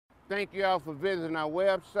Thank you all for visiting our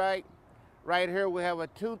website. Right here we have a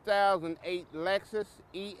 2008 Lexus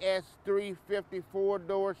ES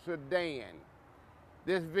 354-door sedan.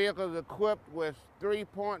 This vehicle is equipped with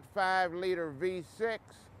 3.5 liter V6,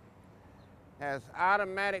 has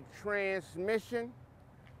automatic transmission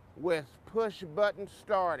with push button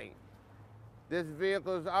starting. This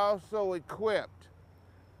vehicle is also equipped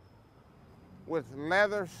with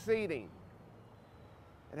leather seating.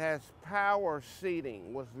 It has power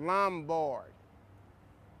seating with lumbar.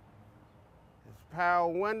 It's power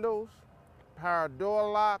windows, power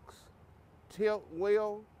door locks, tilt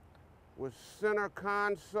wheel with center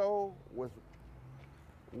console with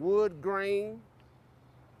wood grain.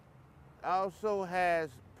 Also has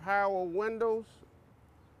power windows,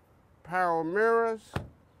 power mirrors.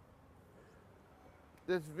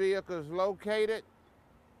 This vehicle is located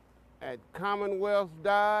at Commonwealth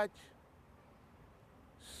Dodge,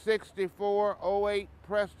 6408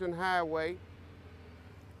 Preston Highway.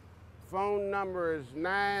 Phone number is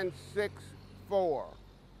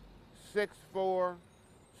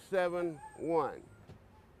 964-6471.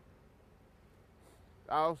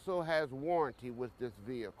 Also has warranty with this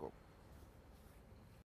vehicle.